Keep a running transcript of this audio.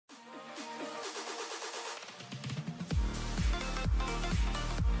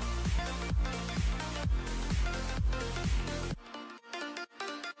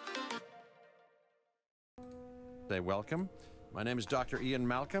Say welcome. My name is Dr. Ian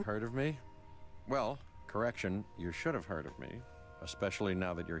Malcolm. Heard of me? Well, correction, you should have heard of me, especially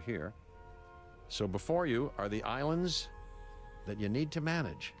now that you're here. So before you are the islands that you need to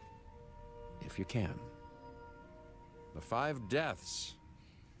manage, if you can. The 5 deaths.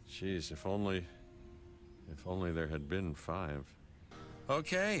 Jeez, if only there had been 5.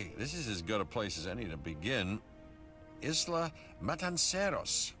 Okay, this is as good a place as any to begin. Isla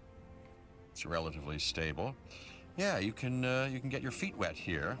Matanceros. It's relatively stable. Yeah, you can get your feet wet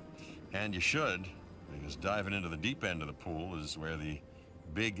here, and you should, because diving into the deep end of the pool is where the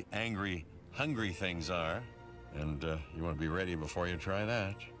big, angry, hungry things are, and you want to be ready before you try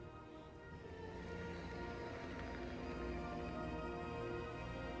that.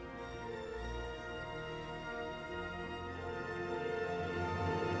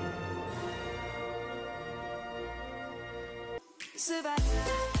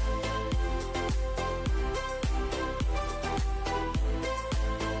 Survive.